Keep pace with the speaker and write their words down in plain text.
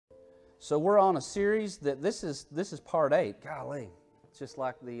So we're on a series that this is part 8. Golly, it's just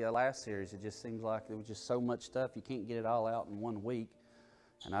like the last series. It just seems like there was just so much stuff. You can't get it all out in 1 week.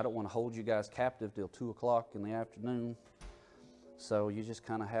 And I don't want to hold you guys captive till 2 o'clock in the afternoon. So you just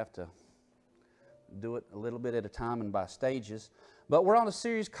kind of have to do it a little bit at a time and by stages. But we're on a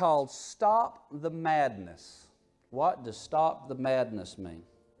series called Stop the Madness. What does stop the madness mean?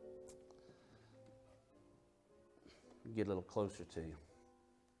 Get a little closer to you.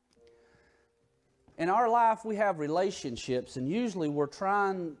 In our life, we have relationships, and usually we're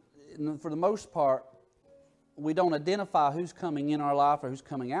trying, for the most part, we don't identify who's coming in our life or who's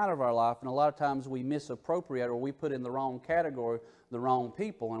coming out of our life, and a lot of times we misappropriate or we put in the wrong category the wrong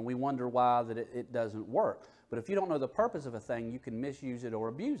people, and we wonder why that it doesn't work. But if you don't know the purpose of a thing, you can misuse it or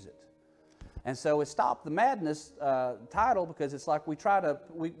abuse it. And so it's Stop the Madness title because it's like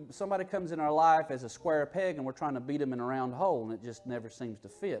somebody comes in our life as a square peg and we're trying to beat them in a round hole, and it just never seems to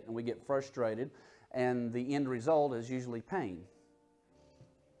fit, and we get frustrated, and the end result is usually pain,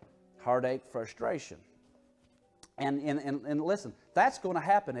 heartache, frustration. And listen, that's going to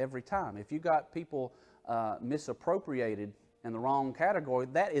happen every time. If you got people misappropriated in the wrong category,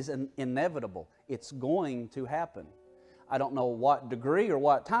 that is inevitable. It's going to happen. I don't know what degree or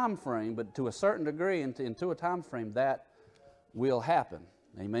what time frame, but to a certain degree and into a time frame, that will happen.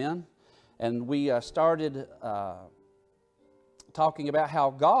 Amen? And we started talking about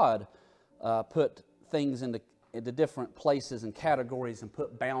how God put things into different places and categories and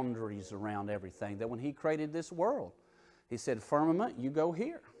put boundaries around everything. That when He created this world, He said, firmament, you go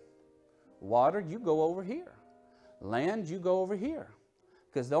here. Water, you go over here. Land, you go over here.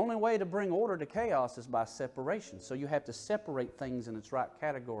 Because the only way to bring order to chaos is by separation. So you have to separate things in its right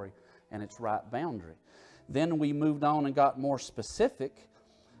category and its right boundary. Then we moved on and got more specific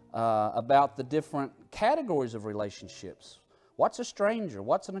about the different categories of relationships. What's a stranger?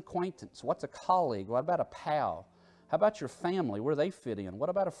 What's an acquaintance? What's a colleague? What about a pal? How about your family? Where they fit in? What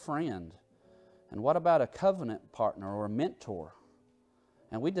about a friend? And what about a covenant partner or a mentor?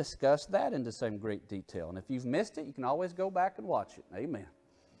 And we discussed that into some great detail. And if you've missed it, you can always go back and watch it. Amen.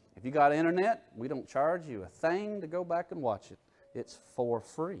 If you got internet, we don't charge you a thing to go back and watch it. It's for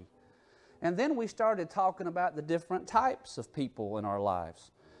free. And then we started talking about the different types of people in our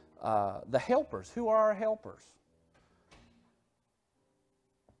lives. The helpers. Who are our helpers?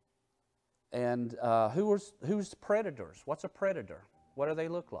 And who's predators? What's a predator? What do they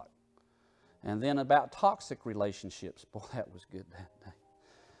look like? And then about toxic relationships. Boy, that was good that day.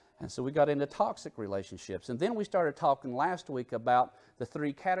 And so we got into toxic relationships. And then we started talking last week about the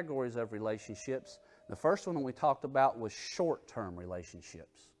 3 categories of relationships. The first one we talked about was short-term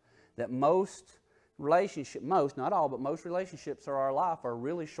relationships. That most, not all, but most relationships in our life are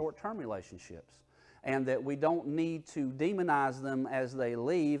really short-term relationships. And that we don't need to demonize them as they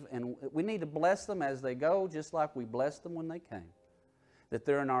leave, and we need to bless them as they go, just like we blessed them when they came. That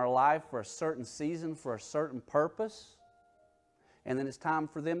they're in our life for a certain season, for a certain purpose, and then it's time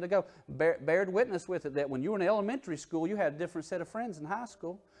for them to go. Bear witness with it that when you were in elementary school, you had a different set of friends in high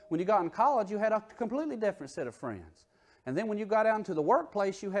school. When you got in college, you had a completely different set of friends. And then when you got out into the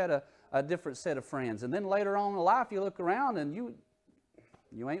workplace, you had a different set of friends. And then later on in life, you look around and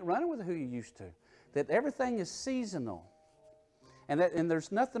you ain't running with who you used to. That everything is seasonal. And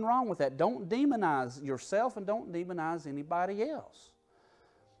there's nothing wrong with that. Don't demonize yourself and don't demonize anybody else.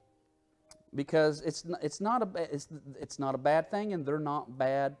 Because it's not a bad thing, and they're not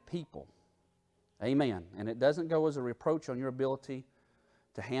bad people. Amen. And it doesn't go as a reproach on your ability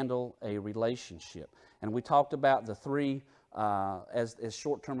to handle a relationship. And we talked about the 3 as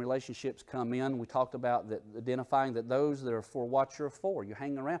short-term relationships come in. We talked about identifying that those that are for what you're for. You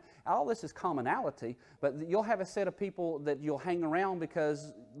hang around. All this is commonality, but you'll have a set of people that you'll hang around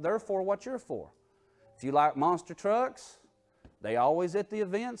because they're for what you're for. If you like monster trucks, they always at the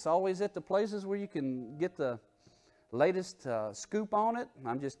events, always at the places where you can get the latest scoop on it.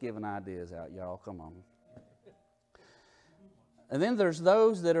 I'm just giving ideas out, y'all. Come on. And then there's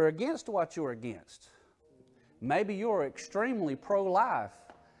those that are against what you're against. Maybe you're extremely pro-life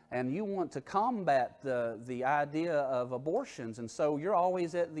and you want to combat the idea of abortions, and so you're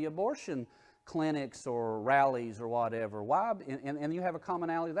always at the abortion clinics or rallies or whatever. Why? And you have a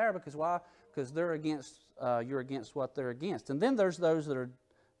commonality there because why? Because they're against, you're against what they're against. And then there's those that are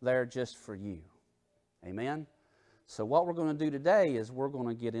there just for you. Amen? So what we're going to do today is we're going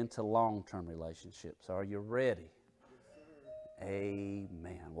to get into long-term relationships. Are you ready?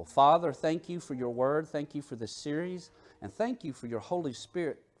 Amen. Well, Father, thank you for your word. Thank you for this series. And thank you for your Holy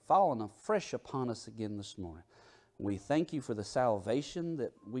Spirit falling afresh upon us again this morning. We thank you for the salvation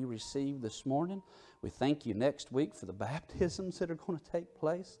that we received this morning. We thank you next week for the baptisms that are going to take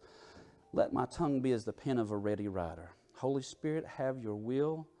place. Let my tongue be as the pen of a ready writer. Holy Spirit, have your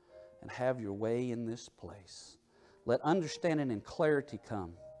will and have your way in this place. Let understanding and clarity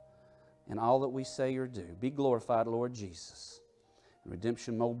come in all that we say or do. Be glorified, Lord Jesus.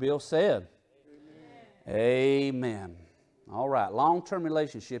 Redemption Mobile said, Amen. Amen. All right, long-term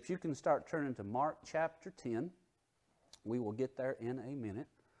relationships. You can start turning to Mark chapter 10. We will get there in a minute.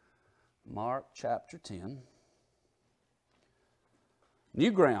 Mark chapter 10.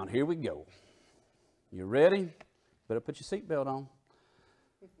 New ground, here we go. You ready? Better put your seatbelt on.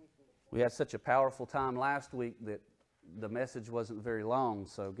 We had such a powerful time last week that the message wasn't very long,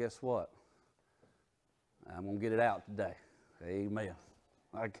 so guess what? I'm going to get it out today. Amen.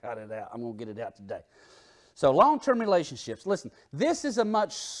 I got it out. I'm going to get it out today. So long-term relationships. Listen, this is a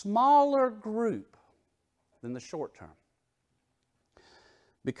much smaller group than the short-term.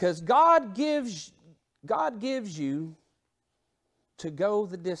 Because God gives you to go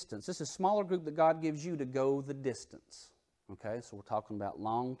the distance. This is a smaller group that God gives you to go the distance. Okay, so we're talking about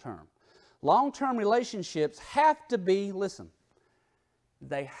long-term. Long-term relationships have to be, listen,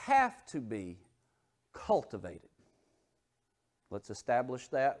 they have to be cultivated. Let's establish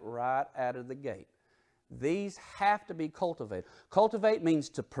that right out of the gate. These have to be cultivated. Cultivate means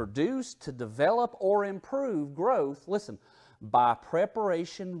to produce, to develop, or improve growth, listen, by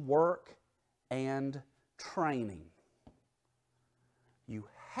preparation, work, and training. You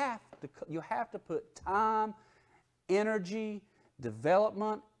have to put time, energy,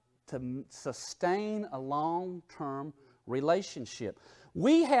 development to sustain a long-term relationship.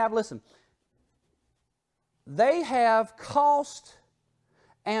 We have, listen, they have cost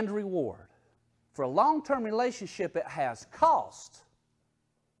and reward. For a long-term relationship, it has cost.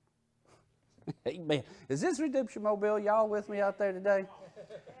 Amen. Is this Redemption Mobile? Y'all with me out there today?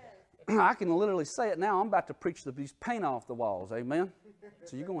 I can literally say it now. I'm about to preach these paint off the walls. Amen.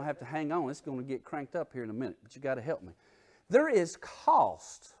 So you're going to have to hang on. It's going to get cranked up here in a minute, but you got to help me. There is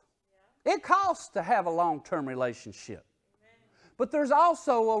cost. It costs to have a long-term relationship. But there's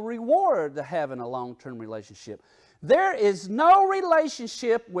also a reward to having a long-term relationship. There is no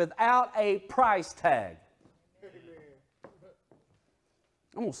relationship without a price tag.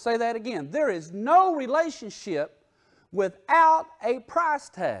 I'm going to say that again. There is no relationship without a price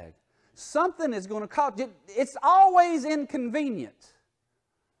tag. Something is going to cost. It's always inconvenient.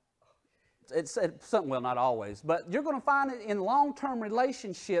 It's something, well, not always, but you're going to find it in long-term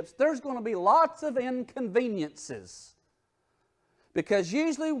relationships. There's going to be lots of inconveniences. Because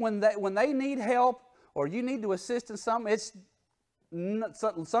usually when they need help or you need to assist in something,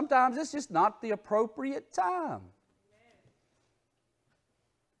 sometimes it's just not the appropriate time.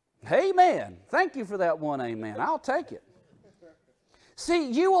 Amen. Thank you for that one amen. I'll take it.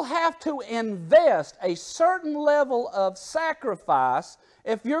 See, you will have to invest a certain level of sacrifice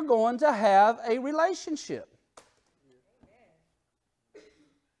if you're going to have a relationship.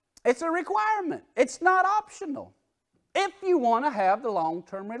 It's a requirement. It's not optional. If you want to have the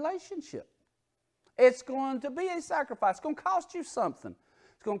long-term relationship, it's going to be a sacrifice. It's going to cost you something.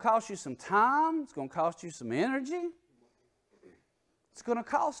 It's going to cost you some time. It's going to cost you some energy. It's going to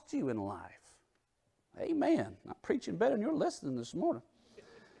cost you in life. Amen. I'm preaching better than you're listening this morning.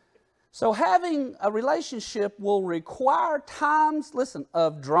 So having a relationship will require times, listen,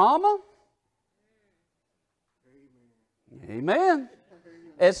 of drama. Amen.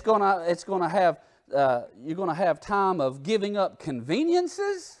 It's going to have you're going to have time of giving up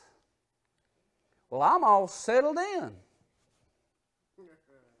conveniences. Well, I'm all settled in.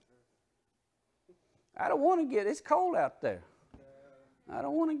 I don't want to it's cold out there. I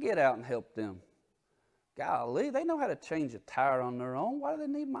don't want to get out and help them. Golly, they know how to change a tire on their own. Why do they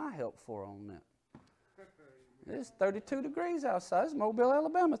need my help for on that? It's 32 degrees outside. It's Mobile,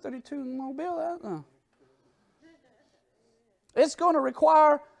 Alabama. 32 in Mobile. It's going to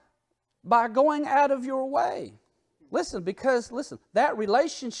require by going out of your way. Listen, because, that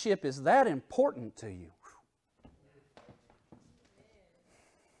relationship is that important to you.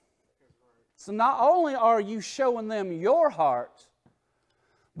 So not only are you showing them your heart,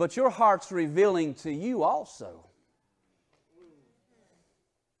 but your heart's revealing to you also.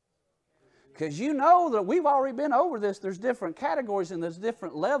 Because you know that we've already been over this. There's different categories and there's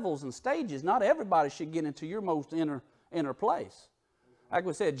different levels and stages. Not everybody should get into your most inner place. Like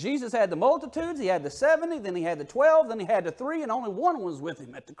we said, Jesus had the multitudes, he had the 70, then he had the 12, then he had the 3, and only one was with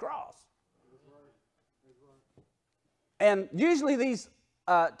him at the cross. And usually these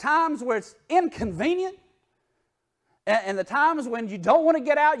times where it's inconvenient, and the times when you don't want to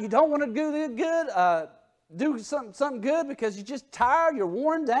get out, you don't want to do something good because you're just tired, you're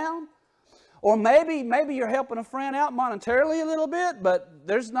worn down, Or maybe you're helping a friend out monetarily a little bit, but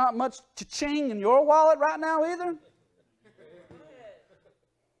there's not much cha-ching in your wallet right now either.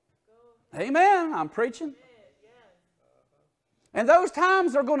 Amen. I'm preaching. And those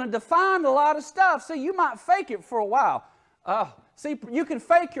times are going to define a lot of stuff. See, you might fake it for a while. See, you can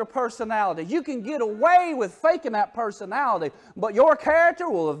fake your personality. You can get away with faking that personality, but your character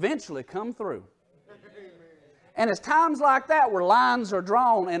will eventually come through. And it's times like that where lines are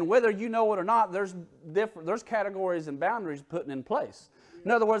drawn, and whether you know it or not, there's categories and boundaries put in place.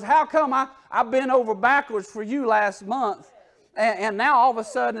 In other words, how come I bent over backwards for you last month, and now all of a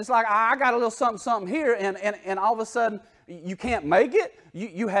sudden it's like I got a little something here, and all of a sudden you can't make it.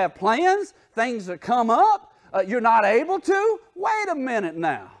 You have plans, things that come up, you're not able to. Wait a minute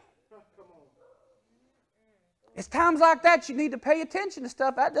now. It's times like that you need to pay attention to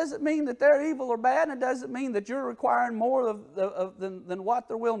stuff. That doesn't mean that they're evil or bad, and it doesn't mean that you're requiring more than what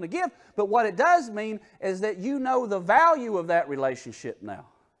they're willing to give. But what it does mean is that you know the value of that relationship now.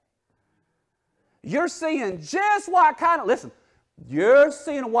 You're seeing just what kind of, listen, you're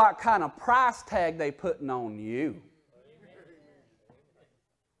seeing what kind of price tag they're putting on you.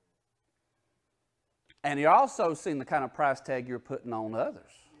 And you're also seeing the kind of price tag you're putting on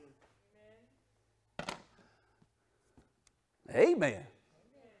others. Amen.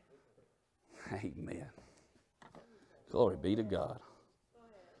 Amen. Glory be to God.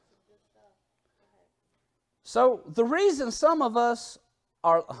 So the reason some of us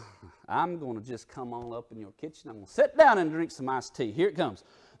are, I'm going to just come on up in your kitchen. I'm going to sit down and drink some iced tea. Here it comes.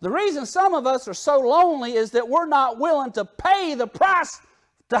 The reason some of us are so lonely is that we're not willing to pay the price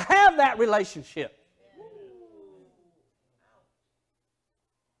to have that relationship.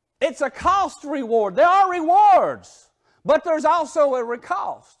 It's a cost reward. There are rewards. But there's also a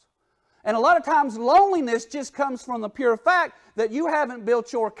cost. And a lot of times loneliness just comes from the pure fact that you haven't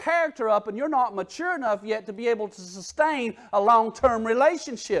built your character up and you're not mature enough yet to be able to sustain a long-term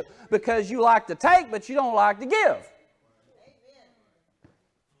relationship because you like to take but you don't like to give.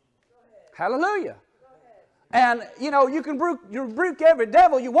 Hallelujah. And, you know, you can rebuke every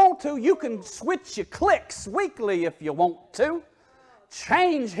devil you want to. You can switch your clicks weekly if you want to.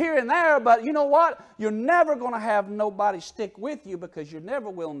 Change here and there, but you know what? You're never going to have nobody stick with you because you're never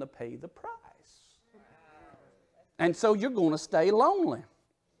willing to pay the price. And so you're going to stay lonely.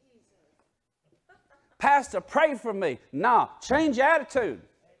 Pastor, pray for me. Nah, change your attitude.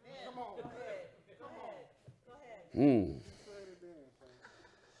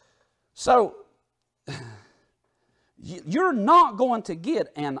 So, you're not going to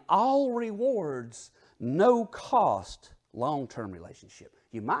get an all rewards, no cost long-term relationship.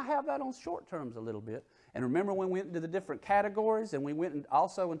 You might have that on short terms a little bit. And remember when we went into the different categories and we went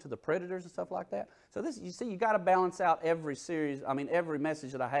also into the predators and stuff like that? So this, you see, you got to balance out every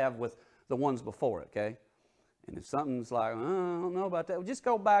message that I have with the ones before it, okay? And if something's like, oh, I don't know about that, well, just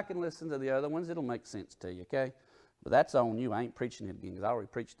go back and listen to the other ones. It'll make sense to you, okay? But that's on you. I ain't preaching it again because I already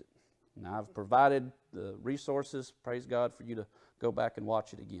preached it. Now I've provided the resources, praise God, for you to go back and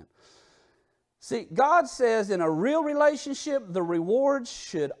watch it again. See, God says in a real relationship, the rewards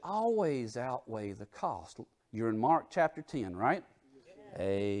should always outweigh the cost. You're in Mark chapter 10, right? Yeah.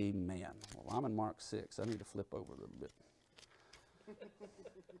 Amen. Well, I'm in Mark 6. I need to flip over a little bit.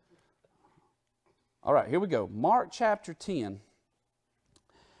 All right, here we go. Mark chapter 10.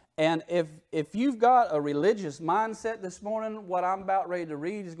 And if you've got a religious mindset this morning, what I'm about ready to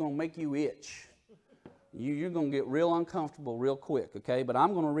read is going to make you itch. You're going to get real uncomfortable real quick, okay? But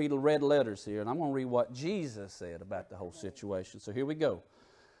I'm going to read the red letters here, and I'm going to read what Jesus said about the whole situation. So here we go.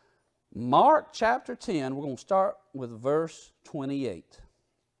 Mark chapter 10, we're going to start with verse 28.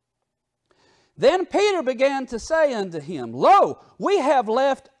 Then Peter began to say unto him, Lo, we have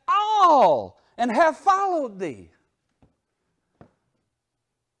left all and have followed thee.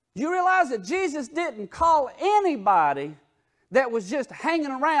 You realize that Jesus didn't call anybody that was just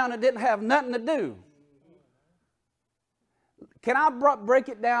hanging around and didn't have nothing to do. Can I break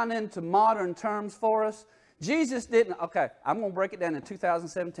it down into modern terms for us? Jesus didn't, okay, I'm going to break it down in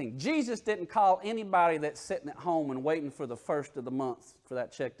 2017. Jesus didn't call anybody that's sitting at home and waiting for the first of the month for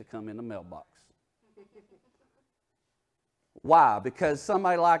that check to come in the mailbox. Why? Because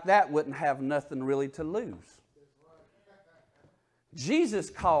somebody like that wouldn't have nothing really to lose. Jesus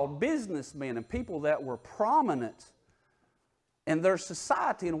called businessmen and people that were prominent in their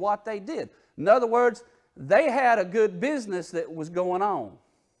society and what they did. In other words, they had a good business that was going on.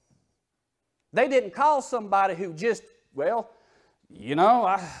 They didn't call somebody who just, well, you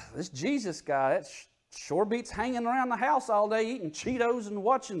know, this Jesus guy, that sure beats hanging around the house all day eating Cheetos and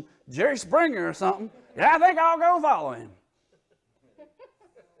watching Jerry Springer or something. Yeah, I think I'll go follow him.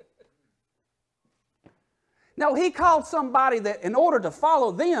 No, he called somebody that in order to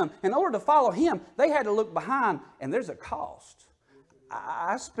follow them, in order to follow him, they had to look behind, and there's a cost.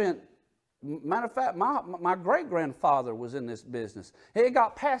 I spent, matter of fact, my great-grandfather was in this business. It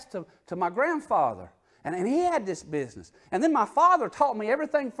got passed to my grandfather, and he had this business. And then my father taught me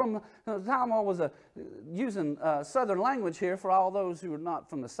everything from the time I was using Southern language here for all those who are not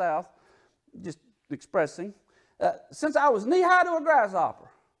from the South, just expressing. Since I was knee-high to a grasshopper.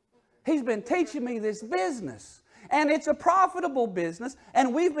 He's been teaching me this business. And it's a profitable business.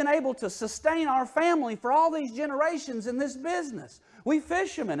 And we've been able to sustain our family for all these generations in this business. We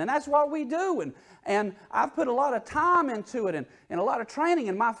fishermen, and that's what we do. And I've put a lot of time into it and a lot of training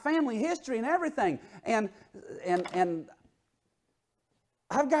in my family history and everything. And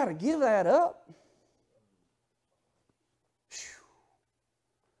I've got to give that up.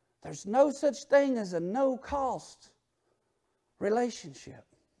 There's no such thing as a no-cost relationship.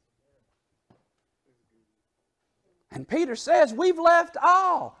 And Peter says, we've left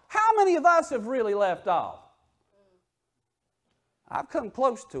all. How many of us have really left all? I've come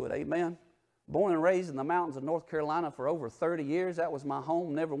close to it, amen. Born and raised in the mountains of North Carolina for over 30 years. That was my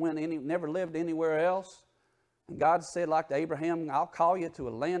home. Never lived anywhere else. And God said, like to Abraham, I'll call you to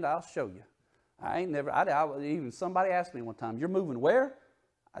a land I'll show you. Even somebody asked me one time, you're moving where?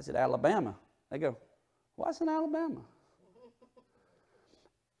 I said, Alabama. They go, what's in Alabama?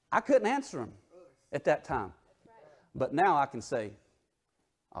 I couldn't answer them at that time. But now I can say,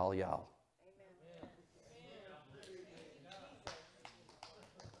 all y'all.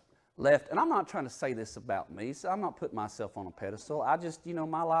 Left, and I'm not trying to say this about me, so I'm not putting myself on a pedestal. I just,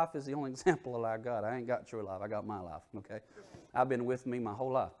 my life is the only example that I got. I ain't got your life, I got my life, okay? I've been with me my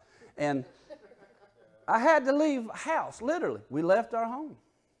whole life. And I had to leave house, literally. We left our home.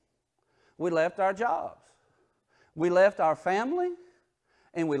 We left our jobs. We left our family,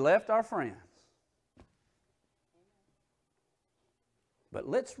 and we left our friends. But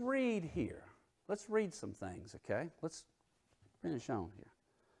let's read here. Let's read some things, okay? Let's finish on here.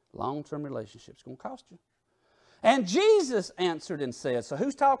 Long-term relationships going to cost you. And Jesus answered and said, so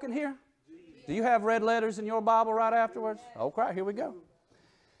who's talking here? Jesus. Do you have red letters in your Bible right afterwards? Okay, here we go.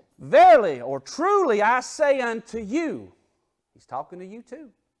 Verily or truly I say unto you, he's talking to you too.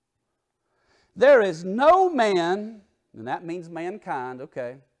 There is no man, and that means mankind,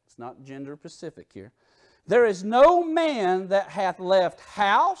 okay, it's not gender specific here. There is no man that hath left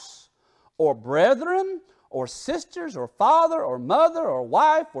house or brethren or sisters or father or mother or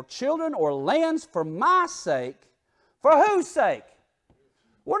wife or children or lands for my sake. For whose sake?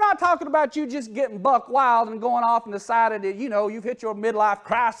 We're not talking about you just getting buck wild and going off and decided that, you've hit your midlife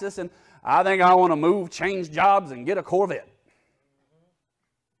crisis and I think I want to move, change jobs, and get a Corvette.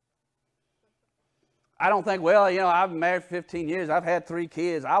 I don't think, I've been married for 15 years. I've had 3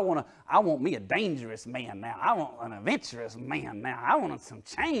 kids. I want me a dangerous man now. I want an adventurous man now. I want some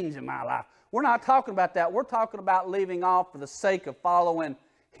change in my life. We're not talking about that. We're talking about leaving off for the sake of following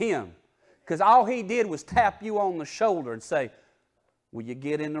Him. Because all He did was tap you on the shoulder and say, will you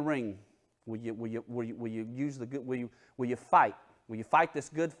get in the ring? Will you use the good? Will you fight? Will you fight this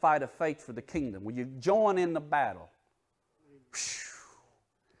good fight of faith for the kingdom? Will you join in the battle? Whew.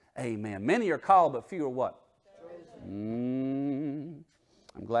 Amen. Many are called, but few are what? I'm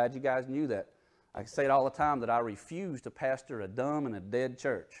glad you guys knew that. I say it all the time that I refuse to pastor a dumb and a dead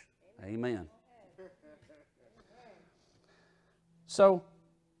church. Amen. So,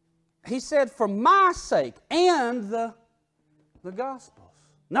 he said, for my sake and the Gospels.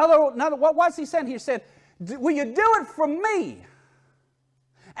 What's he saying here? He said, will you do it for me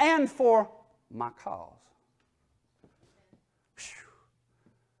and for my cause?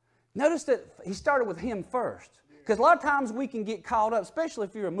 Notice that he started with him first. Because a lot of times we can get caught up, especially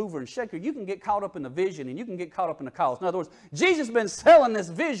if you're a mover and shaker, you can get caught up in the vision and you can get caught up in the cause. In other words, Jesus has been selling this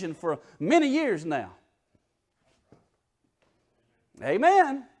vision for many years now.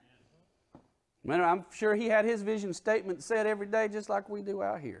 Amen. I'm sure he had his vision statement said every day just like we do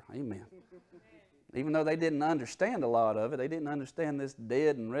out here. Amen. Even though they didn't understand a lot of it, they didn't understand this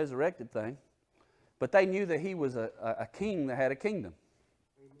dead and resurrected thing. But they knew that he was a king that had a kingdom.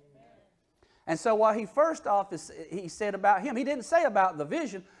 And so what he first off he said about him, he didn't say about the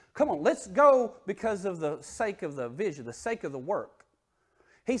vision, come on, let's go because of the sake of the vision, the sake of the work.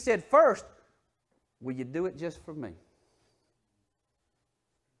 He said first, will you do it just for me?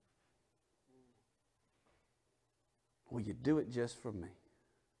 Will you do it just for me?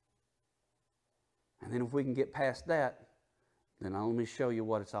 And then if we can get past that, then let me show you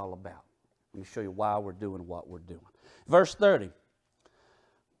what it's all about. Let me show you why we're doing what we're doing. Verse 30.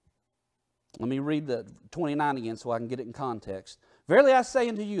 Let me read the 29 again so I can get it in context. Verily I say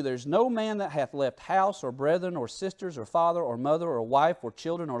unto you, there's no man that hath left house or brethren or sisters or father or mother or wife or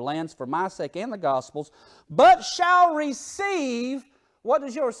children or lands for my sake and the gospel's, but shall receive, what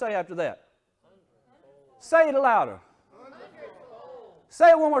does yours say after that? Say it louder. Say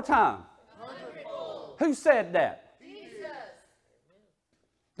it one more time. Who said that? Jesus.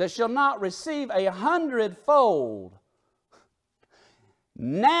 That shall not receive 100-fold.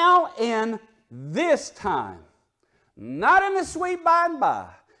 Now in this time. Not in the sweet by and by.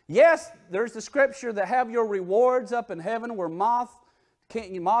 Yes, there's the scripture that have your rewards up in heaven where moth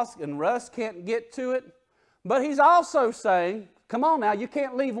and rust can't get to it. But he's also saying, come on now, you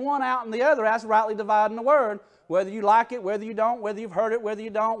can't leave one out and the other. That's rightly dividing the word. Whether you like it, whether you don't, whether you've heard it, whether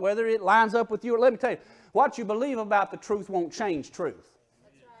you don't, whether it lines up with you. Let me tell you, what you believe about the truth won't change truth.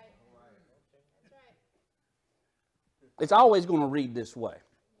 That's right. That's right. It's always going to read this way.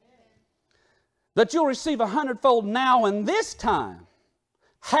 That you'll receive 100-fold now in this time.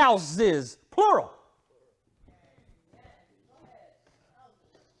 Houses, plural.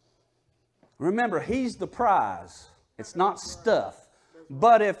 Remember, he's the prize. It's not stuff.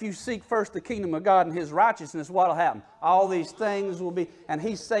 But if you seek first the kingdom of God and His righteousness, what will happen? All these things will be, and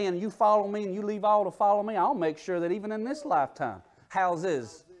He's saying, you follow me and you leave all to follow me. I'll make sure that even in this lifetime,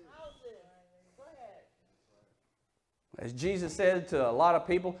 houses. As Jesus said to a lot of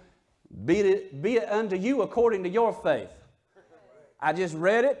people, be it unto you according to your faith. I just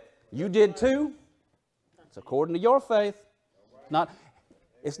read it. You did too. It's according to your faith.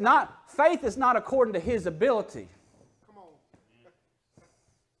 Faith is not according to his ability.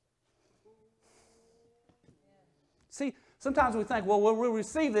 See, sometimes we think, well, we'll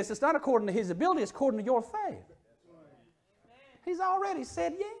receive this. It's not according to his ability. It's according to your faith. He's already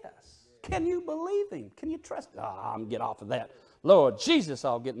said yes. Can you believe him? Can you trust him? I'm going to get off of that. Lord Jesus,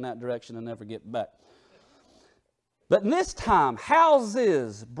 I'll get in that direction and never get back. But in this time,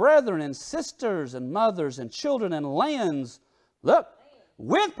 houses, brethren and sisters and mothers and children and lands, look,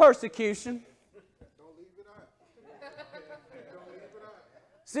 with persecution. Don't leave it out. Don't leave it out.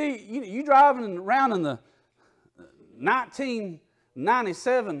 See, you driving around in the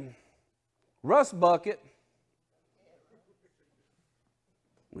 1997 rust bucket.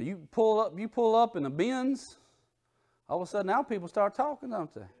 You pull up in a Benz. All of a sudden, now people start talking,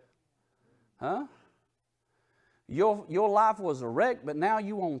 don't they? Huh? Your life was a wreck, but now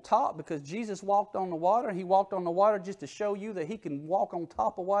you on top because Jesus walked on the water. He walked on the water just to show you that He can walk on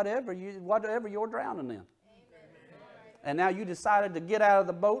top of whatever you're drowning in. Amen. And now you decided to get out of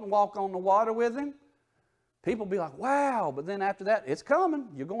the boat and walk on the water with Him. People be like, wow. But then after that, it's coming.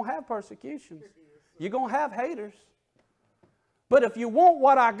 You're going to have persecutions. You're going to have haters. But if you want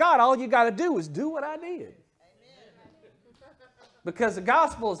what I got, all you got to do is do what I did. Because the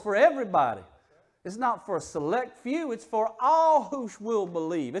gospel is for everybody. It's not for a select few. It's for all who will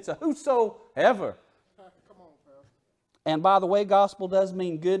believe. It's a whosoever. And by the way, gospel does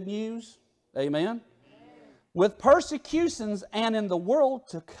mean good news. Amen. Amen. With persecutions and in the world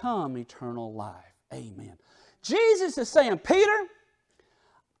to come eternal life. Amen. Jesus is saying, Peter,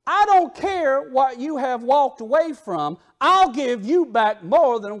 I don't care what you have walked away from. I'll give you back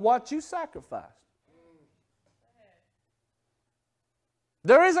more than what you sacrificed.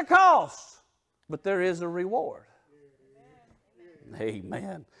 There is a cost, but there is a reward.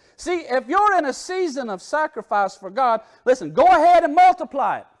 Amen. See, if you're in a season of sacrifice for God, listen, go ahead and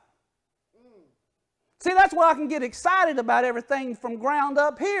multiply it. See, that's why I can get excited about everything from ground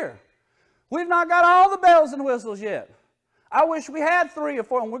up here. We've not got all the bells and whistles yet. I wish we had 3 or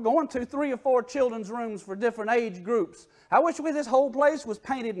 4, and we're going to 3 or 4 children's rooms for different age groups. I wish this whole place was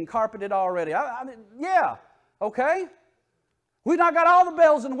painted and carpeted already. Yeah, okay. We've not got all the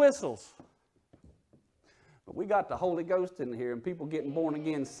bells and whistles. But we got the Holy Ghost in here and people getting born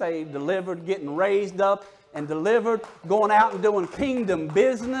again, saved, delivered, getting raised up and delivered, going out and doing kingdom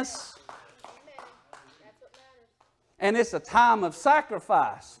business. That's what matters. And it's a time of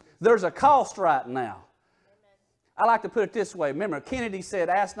sacrifice. There's a cost right now. I like to put it this way. Remember, Kennedy said,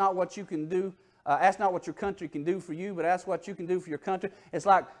 ask not what you can do. Ask not what your country can do for you, but ask what you can do for your country. It's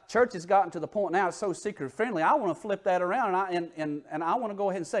like church has gotten to the point now it's so seeker-friendly. I want to flip that around, and I want to go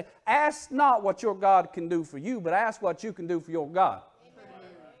ahead and say, ask not what your God can do for you, but ask what you can do for your God. Amen.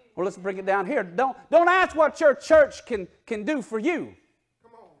 Well, let's bring it down here. Don't ask what your church can do for you.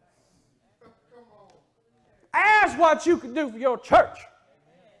 Come on. Come on. Ask what you can do for your church.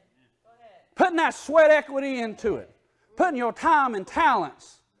 Putting that sweat equity into it. Putting your time and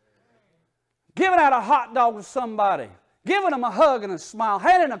talents. Giving out a hot dog to somebody. giving them a hug and a smile,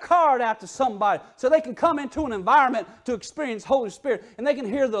 handing a card out to somebody so they can come into an environment to experience Holy Spirit, and they can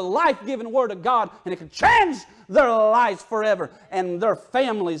hear the life-giving Word of God, and it can change their lives forever and their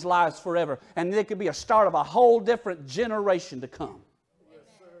families' lives forever, and it could be a start of a whole different generation to come. Yes,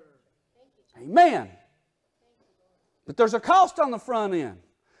 sir. Amen. But there's a cost on the front end.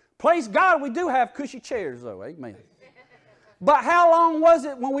 Praise God, we do have cushy chairs, though. Amen. But how long was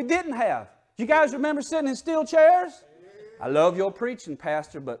it when we didn't have? Do you guys remember sitting in steel chairs? I love your preaching,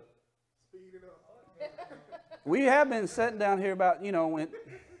 Pastor, but we have been sitting down here about, you know,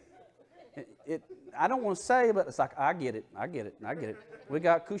 I don't want to say, but it's like, I get it. We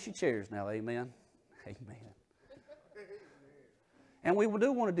got cushy chairs now, amen? Amen. And we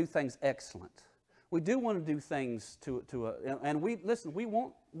do want to do things excellent. We do want to do things and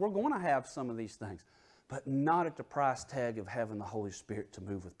we're going to have some of these things, but not at the price tag of having the Holy Spirit to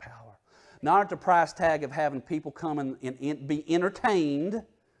move with power. Not at the price tag of having people come and be entertained.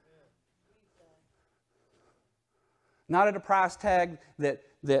 Not at a price tag that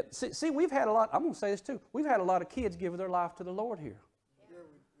see, we've had a lot, I'm going to say this too, we've had a lot of kids give their life to the Lord here.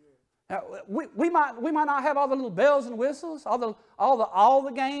 Now, we might not have all the little bells and whistles, all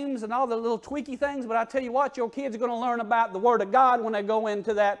the games and all the little tweaky things, but I tell you what, your kids are going to learn about the Word of God when they go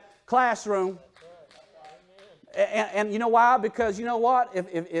into that classroom. And you know why? Because you know what?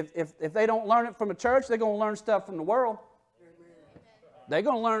 If they don't learn it from a church, they're going to learn stuff from the world. They're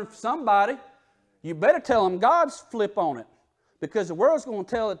going to learn from somebody. You better tell them God's flip on it, because the world's going to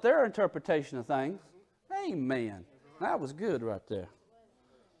tell it their interpretation of things. Amen. That was good right there.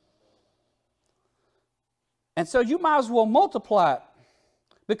 And so you might as well multiply it,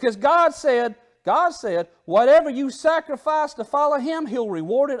 because God said, whatever you sacrifice to follow Him, He'll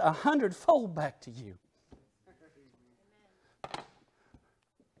reward it 100-fold back to you.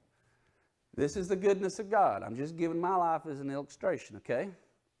 This is the goodness of God. I'm just giving my life as an illustration, okay?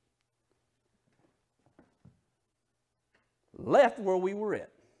 Left where we were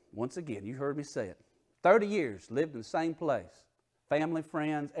at. Once again, you heard me say it. 30 years, lived in the same place. Family,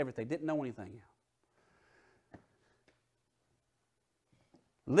 friends, everything. Didn't know anything else.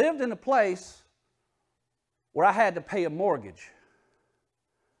 Lived in a place where I had to pay a mortgage.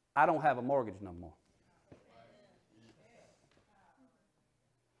 I don't have a mortgage no more.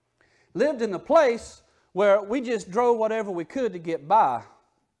 Lived in a place where we just drove whatever we could to get by.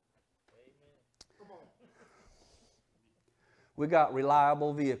 We got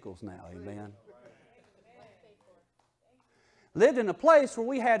reliable vehicles now, amen. Lived in a place where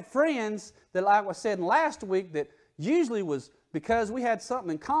we had friends that, like I said last week, that usually was because we had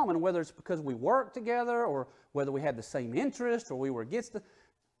something in common, whether it's because we worked together or whether we had the same interest or we were against it.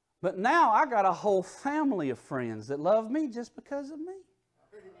 But now I got a whole family of friends that love me just because of me.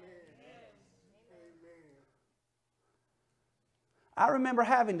 I remember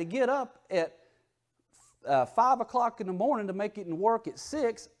having to get up at 5 o'clock in the morning to make it in work at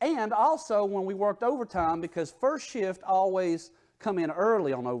 6, and also when we worked overtime, because first shift always come in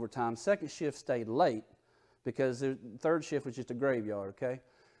early on overtime, second shift stayed late because the third shift was just a graveyard, okay?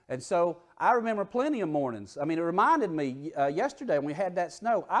 And so I remember plenty of mornings. I mean, it reminded me yesterday when we had that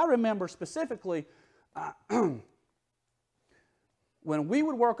snow, I remember specifically when we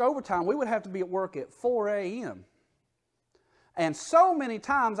would work overtime, we would have to be at work at 4 a.m. And so many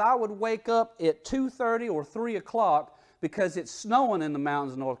times I would wake up at 2:30 or 3 o'clock because it's snowing in the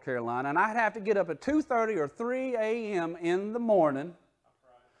mountains of North Carolina, and I'd have to get up at 2:30 or 3 a.m. in the morning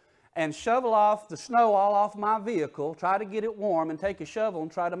and shovel off the snow all off my vehicle, try to get it warm, and take a shovel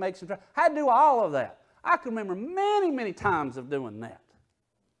and try to make some... I had to do all of that. I can remember many, many times of doing that.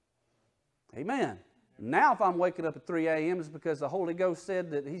 Amen. Now if I'm waking up at 3 a.m. it's because the Holy Ghost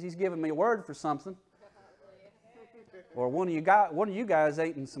said that He's giving me a word for something. Or one of you guys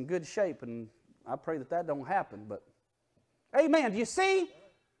ain't in some good shape, and I pray that don't happen. But, amen. Do you see?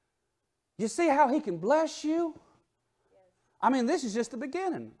 You see how He can bless you? I mean, this is just the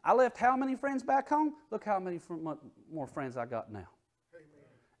beginning. I left how many friends back home? Look how many more friends I got now.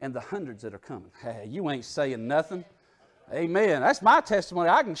 And the hundreds that are coming. Hey, you ain't saying nothing. Amen. That's my testimony.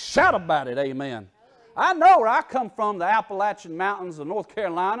 I can shout about it. Amen. I know where I come from, the Appalachian Mountains of North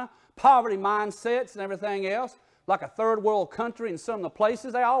Carolina, poverty mindsets and everything else. Like a third world country in some of the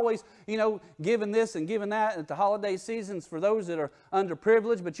places. They always, giving this and giving that at the holiday seasons for those that are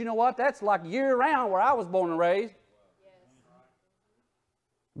underprivileged. But you know what? That's like year-round where I was born and raised. Yes.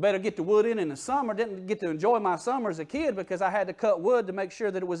 Better get the wood in the summer. Didn't get to enjoy my summer as a kid because I had to cut wood to make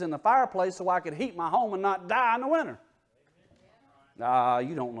sure that it was in the fireplace so I could heat my home and not die in the winter.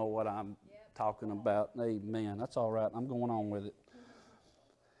 You don't know what I'm talking about. Amen. That's all right. I'm going on with it.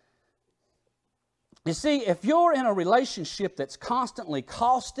 You see, if you're in a relationship that's constantly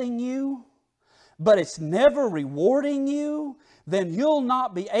costing you, but it's never rewarding you, then you'll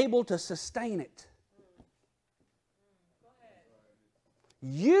not be able to sustain it.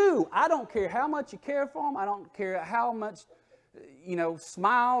 I don't care how much you care for them. I don't care how much,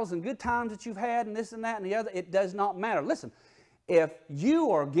 smiles and good times that you've had and this and that and the other. It does not matter. Listen, if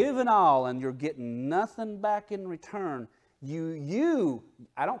you are giving all and you're getting nothing back in return,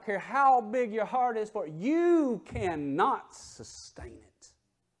 I don't care how big your heart is for it, you cannot sustain it.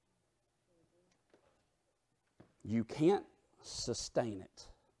 You can't sustain it.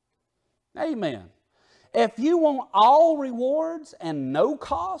 Amen. If you want all rewards and no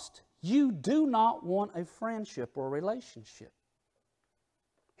cost, you do not want a friendship or a relationship.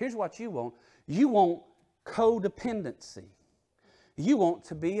 Here's what you want. You want codependency. You want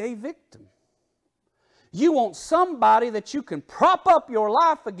to be a victim. You want somebody that you can prop up your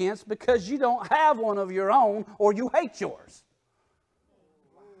life against because you don't have one of your own or you hate yours.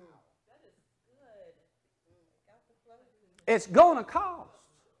 It's going to cost.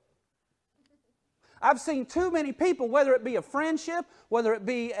 I've seen too many people, whether it be a friendship, whether it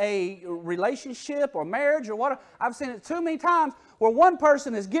be a relationship or marriage or whatever, I've seen it too many times where one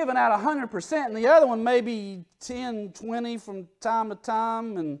person is giving out 100% and the other one maybe 10, 20 from time to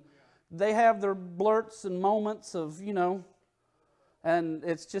time, and they have their blurts and moments of, and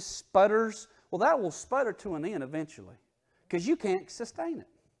it's just sputters. Well, that will sputter to an end eventually because you can't sustain it.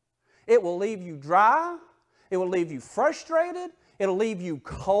 It will leave you dry. It will leave you frustrated. It'll leave you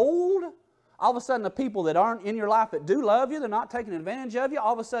cold. All of a sudden, the people that aren't in your life that do love you, they're not taking advantage of you,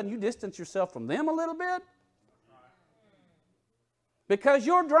 all of a sudden you distance yourself from them a little bit. Because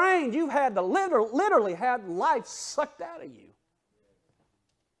you're drained. You've had to literally had life sucked out of you.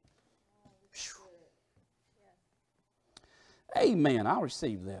 Amen. I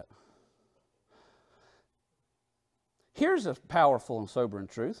receive that. Here's a powerful and sobering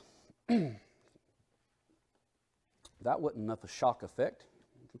truth. That wasn't enough of a shock effect.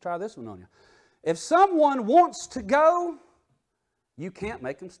 Try this one on you. If someone wants to go, you can't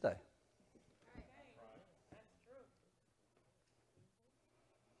make them stay.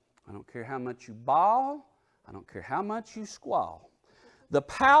 I don't care how much you bawl. I don't care how much you squall. The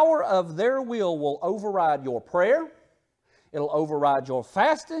power of their will override your prayer. It'll override your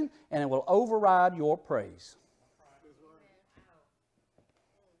fasting, and it will override your praise.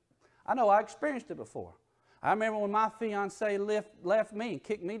 I know I experienced it before. I remember when my fiance left me and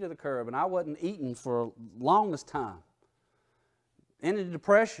kicked me to the curb, and I wasn't eating for the longest time. Ended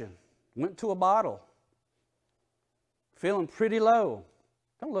depression. Went to a bottle. Feeling pretty low.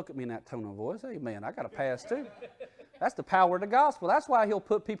 Don't look at me in that tone of voice. Amen. I got a past too. That's the power of the gospel. That's why he'll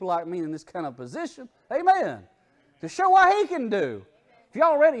put people like me in this kind of position. Amen. To show what he can do. If you're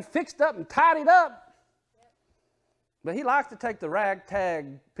already fixed up and tidied up. But he likes to take the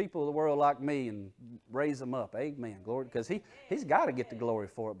ragtag people of the world like me and raise them up. Amen. Glory. Because he's got to get the glory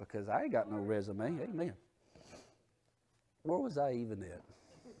for it because I ain't got no resume. Amen. Where was I even at?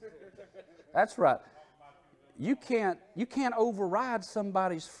 That's right. You can't override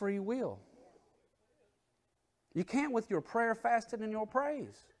somebody's free will. You can't with your prayer, fasting, and your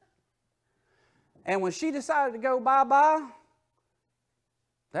praise. And when she decided to go bye-bye,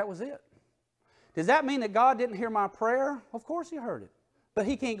 that was it. Does that mean that God didn't hear my prayer? Of course he heard it. But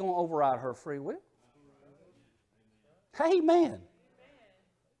he can't go and override her free will. Amen.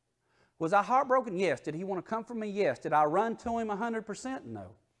 Was I heartbroken? Yes. Did he want to comfort me? Yes. Did I run to him 100%?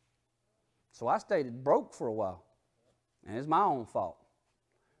 No. So I stayed broke for a while. And it's my own fault.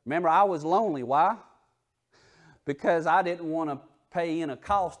 Remember, I was lonely. Why? Because I didn't want to pay in a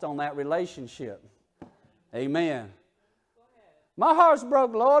cost on that relationship. Amen. My heart's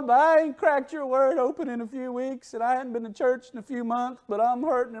broke, Lord, but I ain't cracked your word open in a few weeks, and I hadn't been to church in a few months, but I'm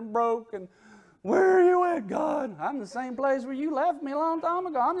hurting and broke, and where are you at, God? I'm in the same place where you left me a long time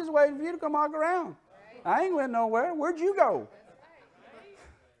ago. I'm just waiting for you to come walk around. I ain't went nowhere. Where'd you go?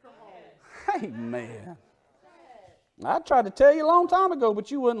 Amen. I tried to tell you a long time ago,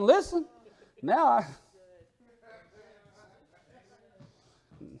 but you wouldn't listen. Now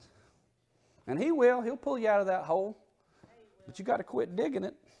and he will. He'll pull you out of that hole. But you got to quit digging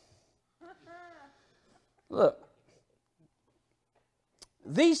it. Look.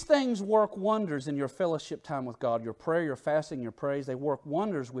 These things work wonders in your fellowship time with God. Your prayer, your fasting, your praise. They work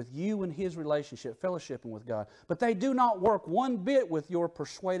wonders with you and his relationship, fellowshipping with God. But they do not work one bit with your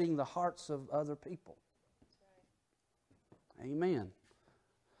persuading the hearts of other people. Amen.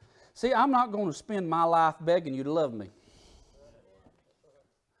 See, I'm not going to spend my life begging you to love me.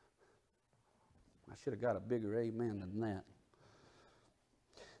 I should have got a bigger amen than that.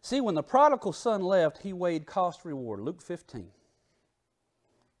 See, when the prodigal son left, he weighed cost reward. Luke 15.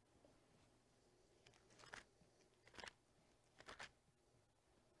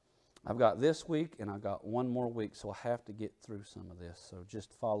 I've got this week and I've got one more week, so I have to get through some of this. So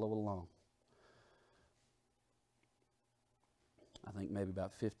just follow along. I think maybe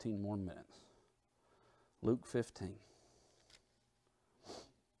about 15 more minutes. Luke 15.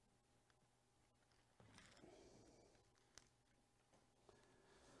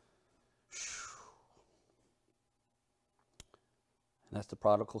 And that's the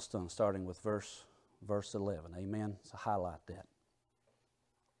prodigal son, starting with verse 11. Amen. So highlight that.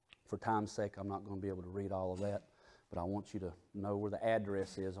 For time's sake, I'm not going to be able to read all of that, but I want you to know where the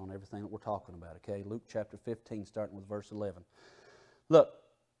address is on everything that we're talking about, okay? Luke chapter 15, starting with verse 11. Look,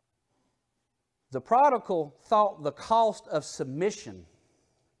 the prodigal thought the cost of submission.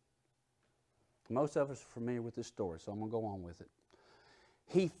 Most of us are familiar with this story, so I'm going to go on with it.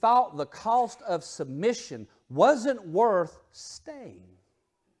 He thought the cost of submission wasn't worth staying.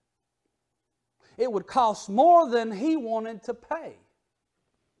 It would cost more than he wanted to pay.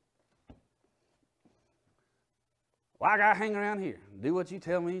 Well, I got to hang around here and do what you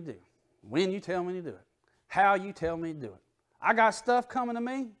tell me to do. When you tell me to do it. How you tell me to do it. I got stuff coming to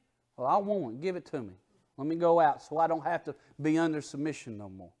me. Well, I want it. Give it to me. Let me go out so I don't have to be under submission no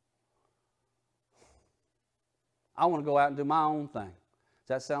more. I want to go out and do my own thing. Does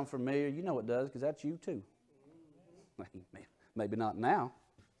that sound familiar? You know it does, because that's you too. Maybe not now.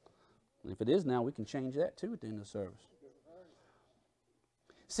 If it is now, we can change that too at the end of the service.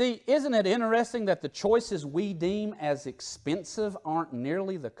 See, isn't it interesting that the choices we deem as expensive aren't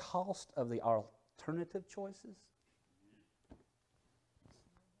nearly the cost of the alternative choices?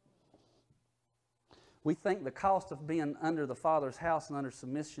 We think the cost of being under the Father's house and under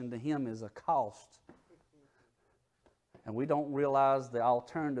submission to Him is a cost. And we don't realize the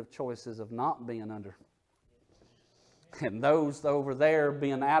alternative choices of not being under. And those over there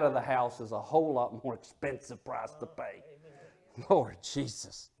being out of the house is a whole lot more expensive price to pay. Lord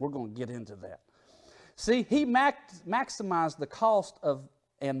Jesus, we're going to get into that. See, he maximized the cost of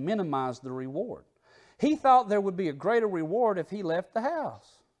and minimized the reward. He thought there would be a greater reward if he left the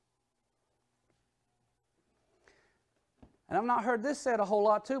house. And I've not heard this said a whole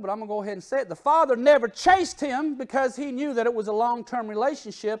lot too, but I'm going to go ahead and say it. The father never chased him because he knew that it was a long-term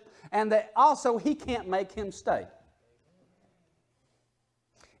relationship and that also he can't make him stay.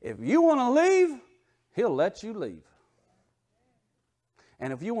 If you want to leave, he'll let you leave.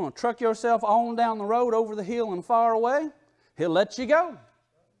 And if you want to truck yourself on down the road over the hill and far away, he'll let you go.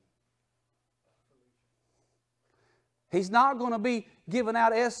 He's not going to be giving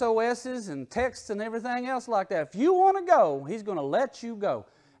out SOSs and texts and everything else like that. If you want to go, He's going to let you go.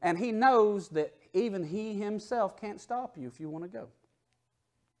 And He knows that even He Himself can't stop you if you want to go.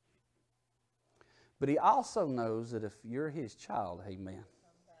 But He also knows that if you're His child, amen,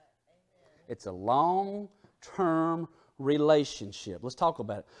 it's a long-term relationship. Let's talk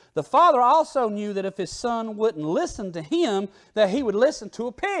about it. The father also knew that if his son wouldn't listen to him, that he would listen to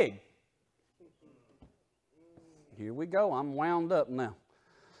a pig. Here we go. I'm wound up now.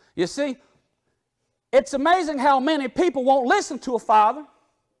 You see, it's amazing how many people won't listen to a father.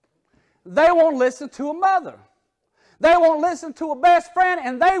 They won't listen to a mother. They won't listen to a best friend,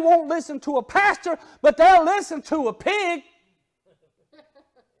 and they won't listen to a pastor, but they'll listen to a pig.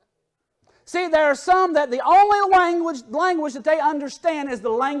 See, there are some that the only language that they understand is the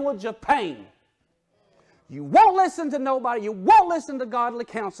language of pain. You won't listen to nobody. You won't listen to godly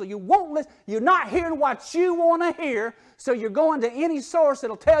counsel. You won't listen. You're not hearing what you want to hear, so you're going to any source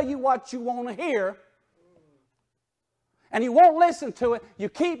that'll tell you what you want to hear. And you won't listen to it. You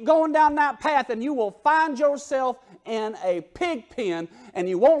keep going down that path and you will find yourself in a pig pen, and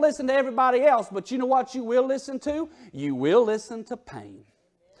you won't listen to everybody else, but you know what you will listen to? You will listen to pain.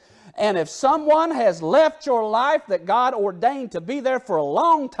 And if someone has left your life that God ordained to be there for a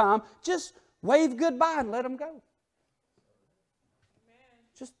long time, just wave goodbye and let them go. Amen.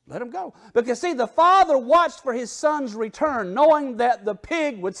 Just let them go. Because see, the father watched for his son's return, knowing that the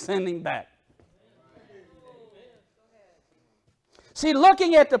pig would send him back. See,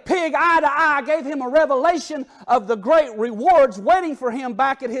 looking at the pig eye to eye gave him a revelation of the great rewards waiting for him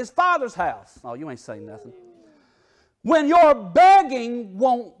back at his father's house. Oh, you ain't saying nothing. When your begging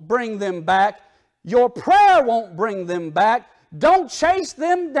won't bring them back, your prayer won't bring them back, don't chase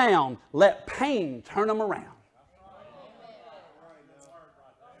them down. Let pain turn them around.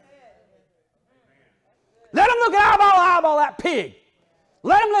 Let them look eyeball to eyeball that pig.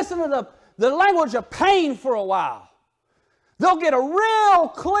 Let them listen to the language of pain for a while. They'll get a real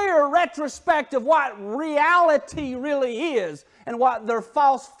clear retrospect of what reality really is and what their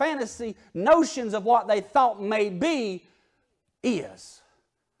false fantasy notions of what they thought may be is.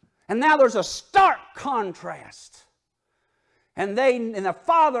 And now there's a stark contrast. And the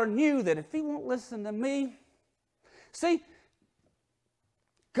father knew that if he won't listen to me, see,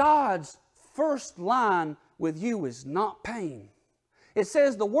 God's first line with you is not pain. It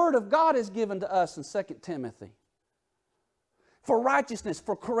says the Word of God is given to us in 2 Timothy for righteousness,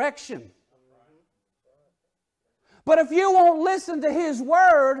 for correction. But if you won't listen to His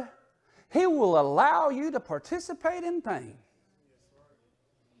Word, He will allow you to participate in pain.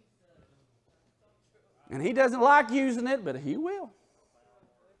 And He doesn't like using it, but He will.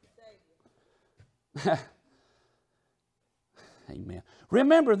 Amen.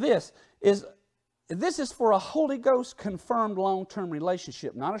 Remember this is for a Holy Ghost confirmed long-term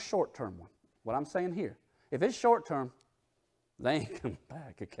relationship, not a short-term one. What I'm saying here. If it's short-term, they ain't coming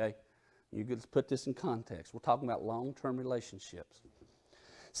back, okay? You could put this in context. We're talking about long-term relationships.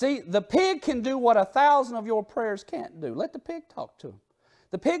 See, the pig can do what 1,000 of your prayers can't do. Let the pig talk to them.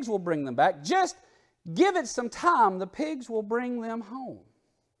 The pigs will bring them back. Just give it some time. The pigs will bring them home.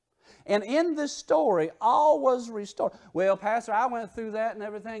 And in this story, all was restored. Well, Pastor, I went through that and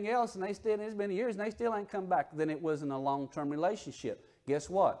everything else, and it's been years, and they still ain't come back. Then it wasn't a long-term relationship.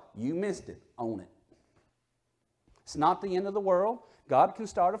 Guess what? You missed it. Own it. It's not the end of the world. God can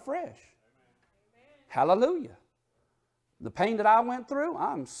start afresh. Amen. Hallelujah. The pain that I went through,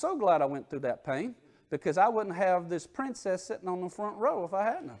 I'm so glad I went through that pain, because I wouldn't have this princess sitting on the front row if I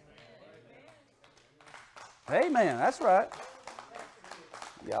hadn't. Amen. That's right.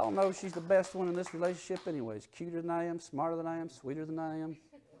 Y'all know she's the best one in this relationship anyways. Cuter than I am, smarter than I am, sweeter than I am.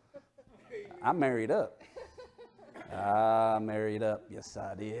 I married up. I married up. Yes,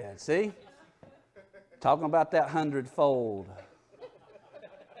 I did. See? Talking about that 100-fold.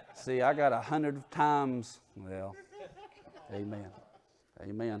 See, I got 100 times. Well, amen.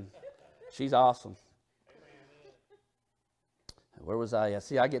 Amen. She's awesome. Where was I at?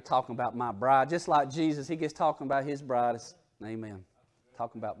 See, I get talking about my bride. Just like Jesus, He gets talking about His bride. Amen.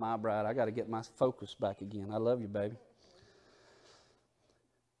 Talking about my bride. I got to get my focus back again. I love you, baby.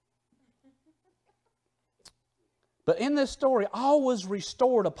 But in this story, all was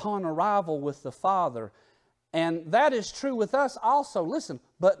restored upon arrival with the Father. And that is true with us also. Listen,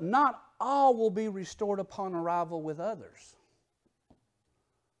 but not all will be restored upon arrival with others.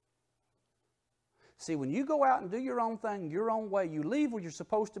 See, when you go out and do your own thing, your own way, you leave where you're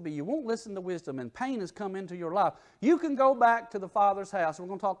supposed to be, you won't listen to wisdom, and pain has come into your life, you can go back to the Father's house. We're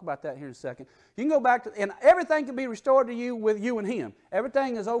going to talk about that here in a second. You can go back to, and everything can be restored to you with you and Him.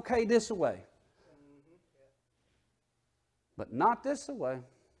 Everything is okay this way. But not this way.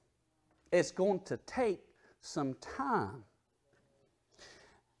 It's going to take some time.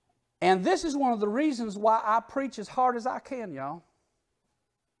 And this is one of the reasons why I preach as hard as I can, y'all.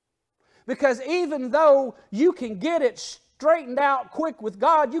 Because even though you can get it straightened out quick with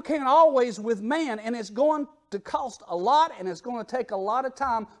God, you can't always with man. And it's going to cost a lot, and it's going to take a lot of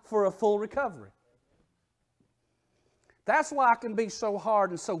time for a full recovery. That's why I can be so hard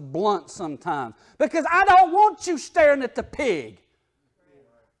and so blunt sometimes. Because I don't want you staring at the pig.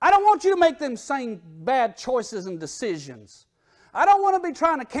 I don't want you to make them same bad choices and decisions. I don't want to be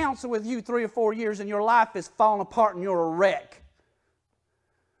trying to counsel with you 3 or 4 years and your life is falling apart and you're a wreck.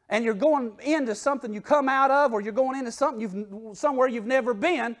 And you're going into something you come out of, or you're going into something somewhere you've never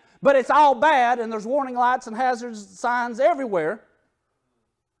been, but it's all bad and there's warning lights and hazard signs everywhere.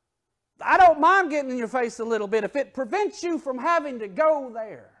 I don't mind getting in your face a little bit if it prevents you from having to go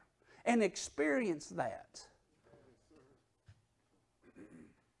there and experience that.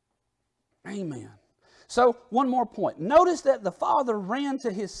 Amen. So, one more point. Notice that the Father ran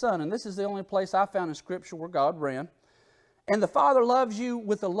to His Son, and this is the only place I found in Scripture where God ran. And the Father loves you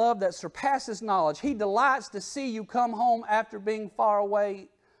with a love that surpasses knowledge. He delights to see you come home after being far away,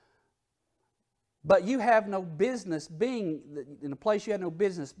 but you have no business being in a place you have no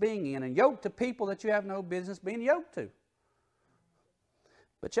business being in, and yoked to people that you have no business being yoked to.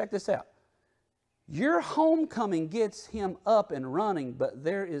 But check this out. Your homecoming gets Him up and running, but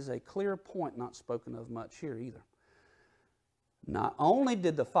there is a clear point not spoken of much here either. Not only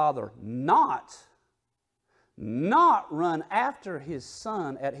did the Father not run after His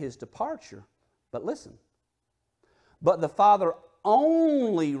Son at His departure, but listen, but the Father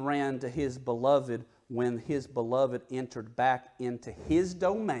only ran to His beloved when His beloved entered back into His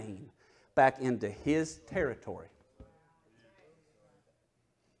domain, back into His territory.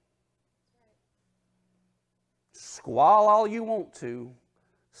 Squall all you want to,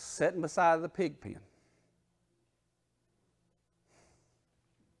 sitting beside the pig pen.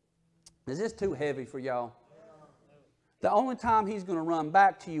 Is this too heavy for y'all? The only time He's going to run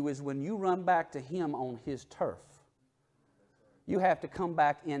back to you is when you run back to Him on His turf. You have to come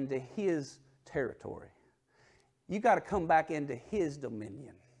back into His territory. You got to come back into His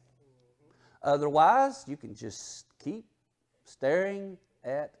dominion. Otherwise, you can just keep staring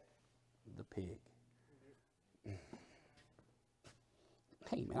at the pig.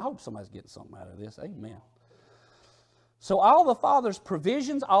 Amen. I hope somebody's getting something out of this. Amen. So all the Father's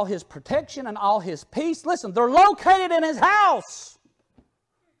provisions, all His protection, and all His peace, listen, they're located in His house.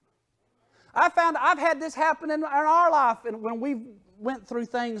 I've had this happen in our life, and when we went through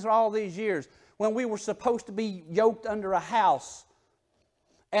things all these years, when we were supposed to be yoked under a house,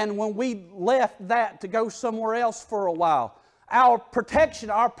 and when we left that to go somewhere else for a while, our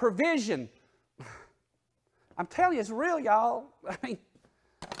protection, our provision, I'm telling you, it's real, y'all. I mean,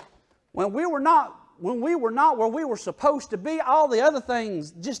 when we were not where we were supposed to be, all the other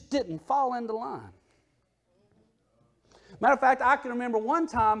things just didn't fall into line. Matter of fact, I can remember one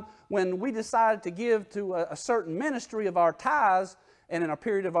time when we decided to give to a certain ministry of our tithes and in a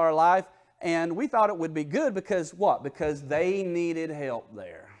period of our life, and we thought it would be good because what? Because they needed help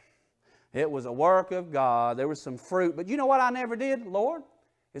there. It was a work of God. There was some fruit. But you know what I never did? Lord,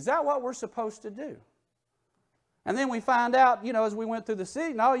 is that what we're supposed to do? And then we find out, you know, as we went through the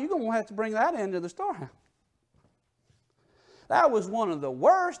city, no, you're going to have to bring that into the storehouse. That was one of the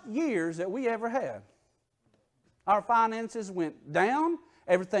worst years that we ever had. Our finances went down.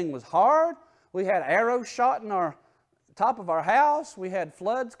 Everything was hard. We had arrows shot in our top of our house. We had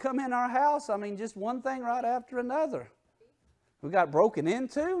floods come in our house. I mean, just one thing right after another. We got broken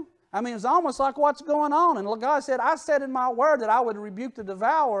into. I mean, it's almost like what's going on. And God said, I said in my word that I would rebuke the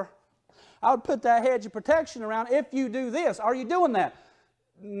devourer. I would put that hedge of protection around if you do this. Are you doing that?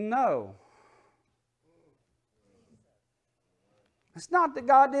 No. It's not that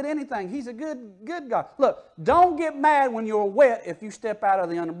God did anything. He's a good God. Look, don't get mad when you're wet if you step out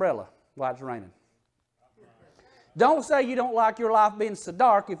of the umbrella while it's raining. Don't say you don't like your life being so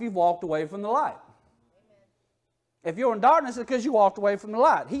dark if you've walked away from the light. If you're in darkness, it's because you walked away from the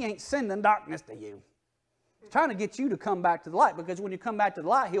light. He ain't sending darkness to you. He's trying to get you to come back to the light, because when you come back to the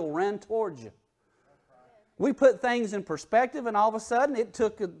light, He'll run towards you. We put things in perspective, and all of a sudden, it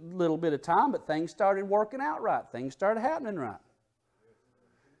took a little bit of time, but things started working out right. Things started happening right.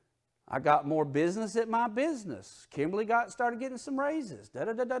 I got more business at my business. Kimberly started getting some raises.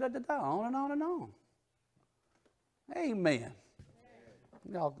 Da-da-da-da-da-da, on and on and on. Amen.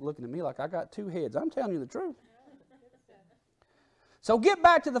 Y'all looking at me like I got two heads. I'm telling you the truth. So get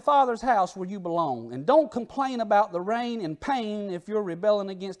back to the Father's house where you belong, and don't complain about the rain and pain if you're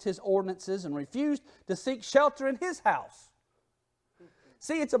rebelling against His ordinances and refuse to seek shelter in His house.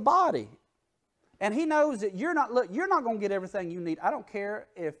 See, it's a body. And He knows that you're not going to get everything you need. I don't care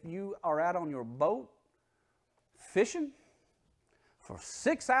if you are out on your boat fishing for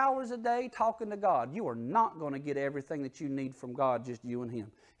 6 hours a day talking to God. You are not going to get everything that you need from God, just you and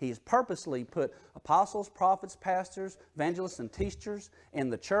Him. He has purposely put apostles, prophets, pastors, evangelists, and teachers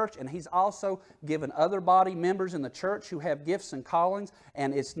in the church, and He's also given other body members in the church who have gifts and callings,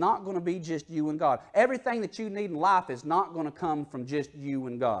 and it's not going to be just you and God. Everything that you need in life is not going to come from just you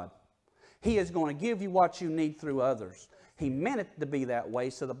and God. He is going to give you what you need through others. He meant it to be that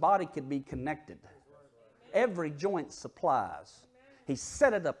way so the body could be connected. Every joint supplies. He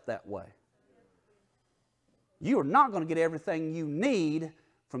set it up that way. You are not going to get everything you need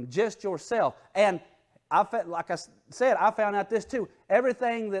from just yourself. And like I said, I found out this too.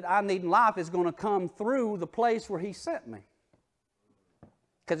 Everything that I need in life is going to come through the place where He sent me.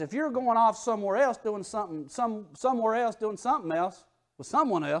 Because if you're going off somewhere else doing something, somewhere else doing something else with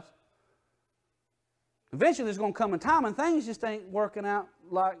someone else, eventually there's going to come a time and things just ain't working out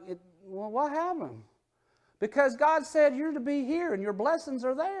like it. Well, what happened? Because God said you're to be here and your blessings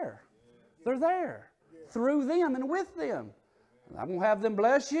are there. They're there. Through them and with them. I'm going to have them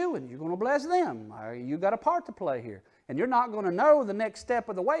bless you, and you're going to bless them. You got a part to play here. And you're not going to know the next step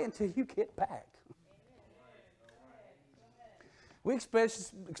of the way until you get back. We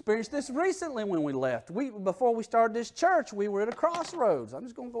experienced this recently when we left. Before we started this church, we were at a crossroads. I'm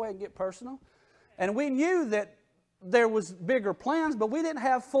just going to go ahead and get personal. And we knew that there was bigger plans, but we didn't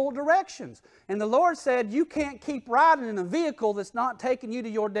have full directions. And the Lord said, you can't keep riding in a vehicle that's not taking you to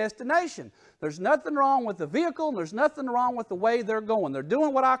your destination. There's nothing wrong with the vehicle, and there's nothing wrong with the way they're going. They're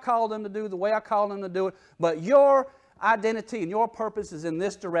doing what I call them to do, the way I call them to do it, but your identity and your purpose is in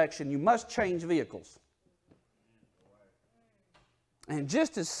this direction. You must change vehicles. And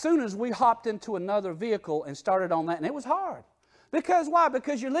just as soon as we hopped into another vehicle and started on that, and it was hard. Because why?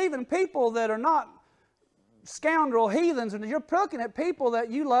 Because you're leaving people that are not scoundrel heathens, and you're looking at people that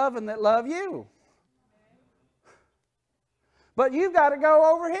you love and that love you. But you've got to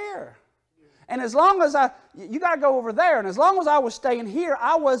go over here. And as long as you got to go over there, and as long as I was staying here,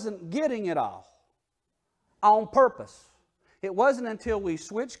 I wasn't getting it all on purpose. It wasn't until we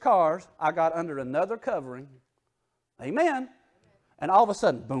switched cars, I got under another covering. Amen. And all of a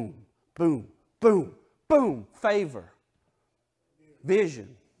sudden, boom, boom, boom, boom, favor,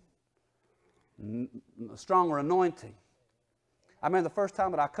 vision, a stronger anointing. I remember the first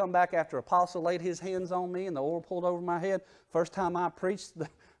time that I come back after Apostle laid his hands on me and the oil pulled over my head. First time I preached,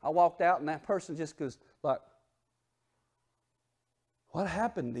 I walked out and that person just goes like, what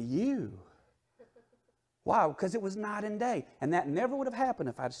happened to you? Why? Because it was night and day. And that never would have happened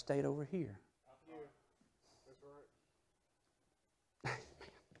if I'd stayed over here. That's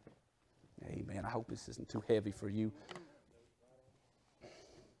right. Amen. I hope this isn't too heavy for you.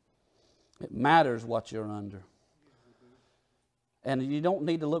 It matters what you're under. And you don't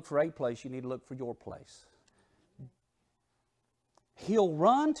need to look for a place, you need to look for your place. He'll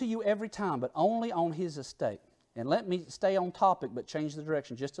run to you every time, but only on his estate. And let me stay on topic, but change the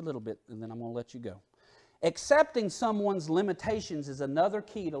direction just a little bit, and then I'm going to let you go. Accepting someone's limitations is another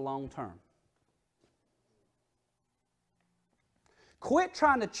key to long term. Quit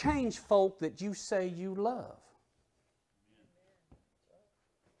trying to change folk that you say you love.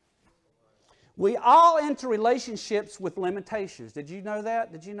 We all enter relationships with limitations. Did you know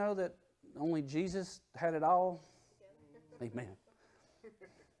that? Did you know that only Jesus had it all? Amen.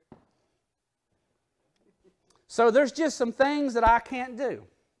 So there's just some things that I can't do.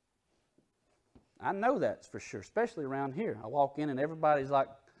 I know that's for sure, especially around here. I walk in and everybody's like,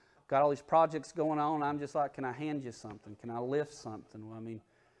 got all these projects going on. I'm just like, can I hand you something? Can I lift something? Well, I mean,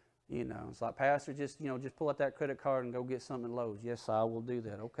 you know, it's like, Pastor, just pull out that credit card and go get something at Lowe's. Yes, I will do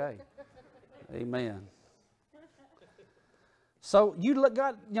that. Okay. Amen. So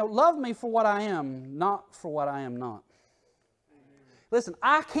God, love me for what I am, not for what I am not. Listen,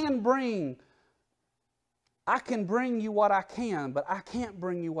 I can bring you what I can, but I can't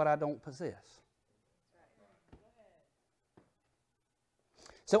bring you what I don't possess.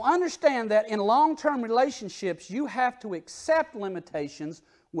 So understand that in long-term relationships, you have to accept limitations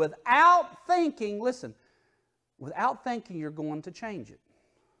without thinking, listen, without thinking you're going to change it.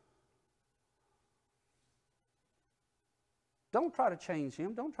 Don't try to change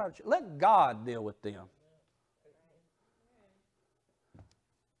him. Don't try to let God deal with them.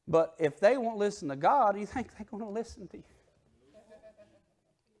 But if they won't listen to God, you think they're going to listen to you?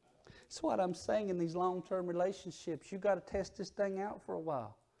 That's what I'm saying in these long-term relationships. You've got to test this thing out for a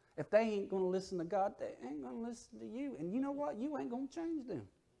while. If they ain't going to listen to God, they ain't going to listen to you. And you know what? You ain't going to change them.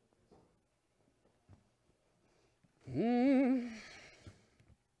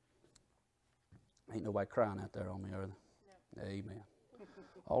 Ain't nobody crying out there on me, are they? Amen.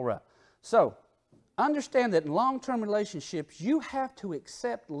 All right. So, understand that in long-term relationships, you have to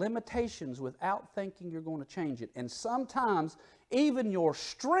accept limitations without thinking you're going to change it. And sometimes, even your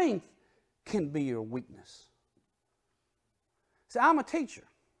strength can be your weakness. See, I'm a teacher.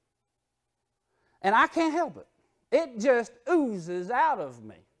 And I can't help it. It just oozes out of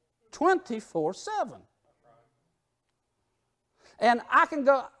me 24/7. And I can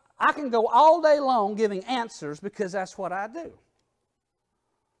go all day long giving answers because that's what I do.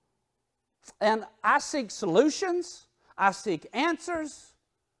 And I seek solutions, I seek answers,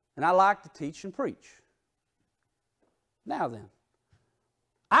 and I like to teach and preach. Now then,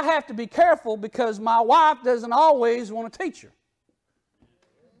 I have to be careful because my wife doesn't always want a teacher.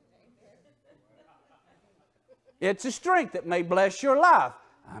 It's a strength that may bless your life.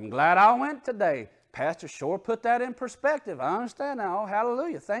 I'm glad I went today. Pastor sure put that in perspective. I understand now. Oh,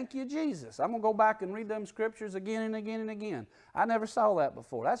 hallelujah. Thank you, Jesus. I'm going to go back and read them scriptures again and again and again. I never saw that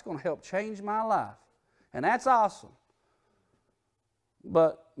before. That's going to help change my life. And that's awesome.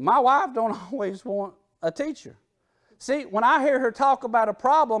 But my wife don't always want a teacher. See, when I hear her talk about a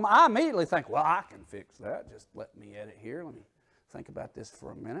problem, I immediately think, well, I can fix that. Just let me edit here. Let me think about this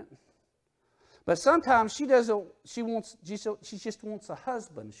for a minute. But sometimes she just wants a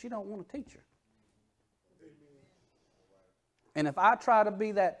husband. She don't want a teacher. And if I try to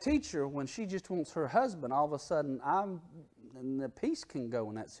be that teacher when she just wants her husband, all of a sudden the peace can go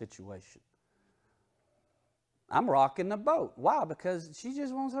in that situation. I'm rocking the boat. Why? Because she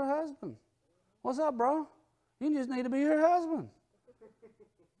just wants her husband. What's up, bro? You just need to be her husband.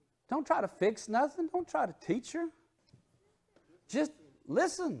 Don't try to fix nothing. Don't try to teach her. Just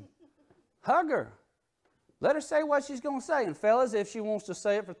listen. Hug her. Let her say what she's going to say. And fellas, if she wants to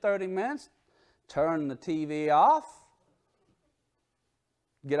say it for 30 minutes, turn the TV off.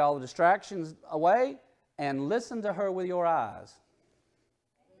 Get all the distractions away and listen to her with your eyes.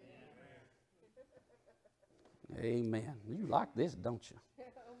 Amen. You like this, don't you?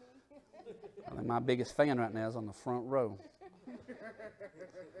 I think my biggest fan right now is on the front row.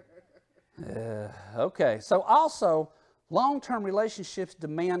 Okay, so also, long-term relationships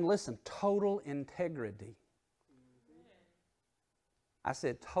demand, listen, total integrity. I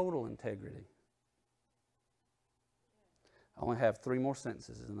said total integrity. I only have 3 more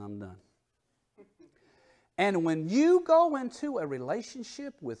sentences and I'm done. And when you go into a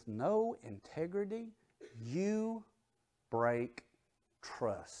relationship with no integrity, you break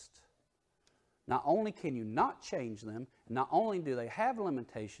trust. Not only can you not change them, not only do they have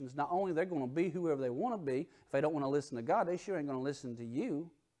limitations, not only they're going to be whoever they want to be. If they don't want to listen to God, they sure ain't going to listen to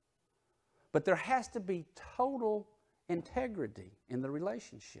you. But there has to be total integrity in the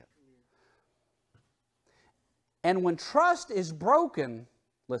relationship. And when trust is broken,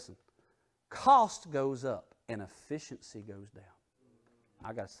 listen, cost goes up and efficiency goes down.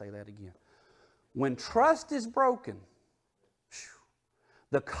 I got to say that again. When trust is broken,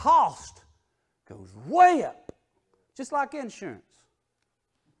 the cost goes way up, just like insurance.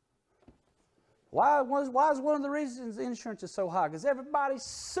 Why is one of the reasons insurance is so high? Because everybody's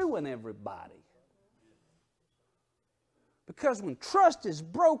suing everybody. Because when trust is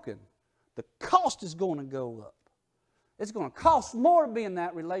broken, the cost is going to go up. It's going to cost more to be in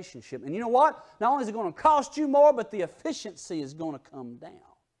that relationship. And you know what? Not only is it going to cost you more, but the efficiency is going to come down.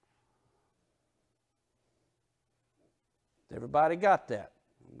 Everybody got that?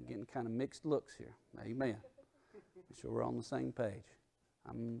 I'm getting kind of mixed looks here. Amen. I'm sure we're on the same page.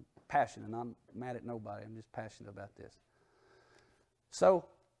 I'm passionate. I'm not mad at nobody. I'm just passionate about this. So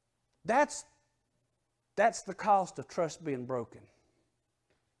that's the cost of trust being broken.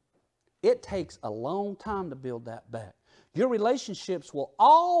 It takes a long time to build that back. Your relationships will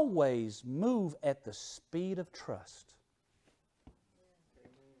always move at the speed of trust.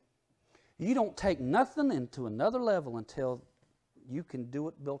 You don't take nothing into another level until you can do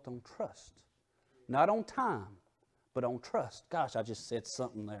it built on trust. Not on time, but on trust. Gosh, I just said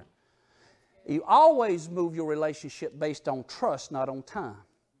something there. You always move your relationship based on trust, not on time.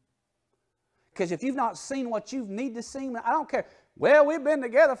 Because if you've not seen what you need to see, I don't care. Well, we've been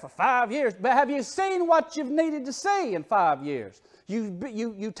together for 5 years, but have you seen what you've needed to see in 5 years?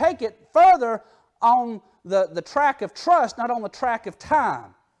 You take it further on the track of trust, not on the track of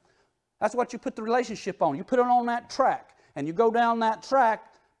time. That's what you put the relationship on. You put it on that track, and you go down that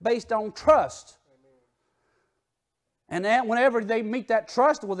track based on trust. And then whenever they meet that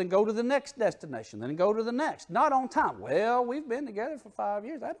trust, well, then go to the next destination, then go to the next. Not on time. Well, we've been together for 5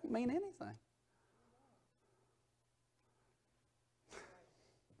 years. That don't mean anything.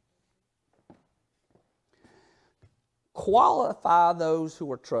 Qualify those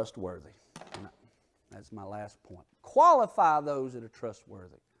who are trustworthy. That's my last point. Qualify those that are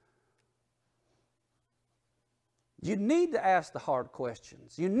trustworthy. You need to ask the hard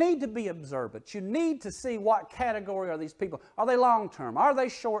questions. You need to be observant. You need to see what category are these people. Are they long-term? Are they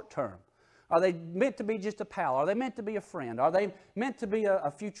short-term? Are they meant to be just a pal? Are they meant to be a friend? Are they meant to be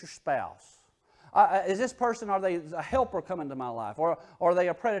a future spouse? Is this person, are they a helper coming to my life? Or are they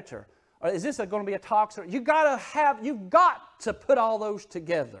a predator? Or is this going to be a toxic? You've got to put all those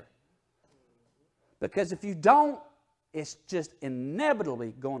together. Because if you don't, it's just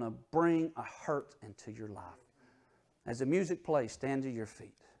inevitably going to bring a hurt into your life. As the music plays, stand to your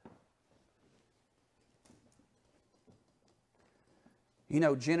feet. You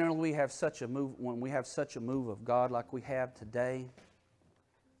know, generally we have such a move, when we have such a move of God like we have today,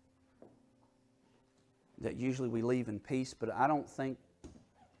 that usually we leave in peace, but I don't think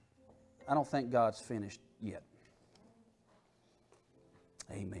God's finished yet.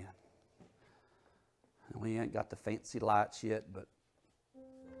 Amen. We ain't got the fancy lights yet, but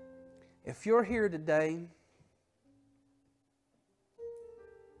if you're here today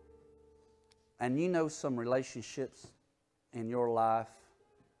and you know some relationships in your life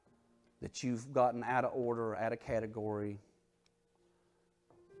that you've gotten out of order or out of category,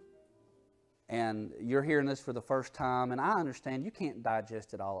 and you're hearing this for the first time, and I understand you can't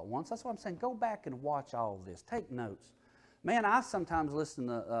digest it all at once. That's why I'm saying go back and watch all of this. Take notes. Man, I sometimes listen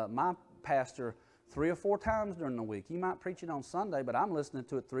to my pastor 3 or 4 times during the week. He might preach it on Sunday, but I'm listening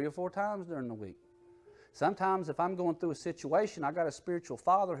to it 3 or 4 times during the week. Sometimes if I'm going through a situation, I got a spiritual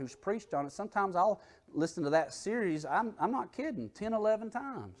father who's preached on it. Sometimes I'll listen to that series, I'm not kidding, 10, 11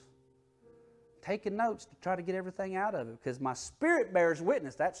 times. Taking notes to try to get everything out of it, because my spirit bears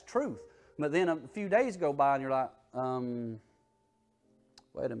witness, that's truth. But then a few days go by and you're like,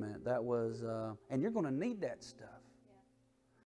 wait a minute, that was, and you're going to need that stuff.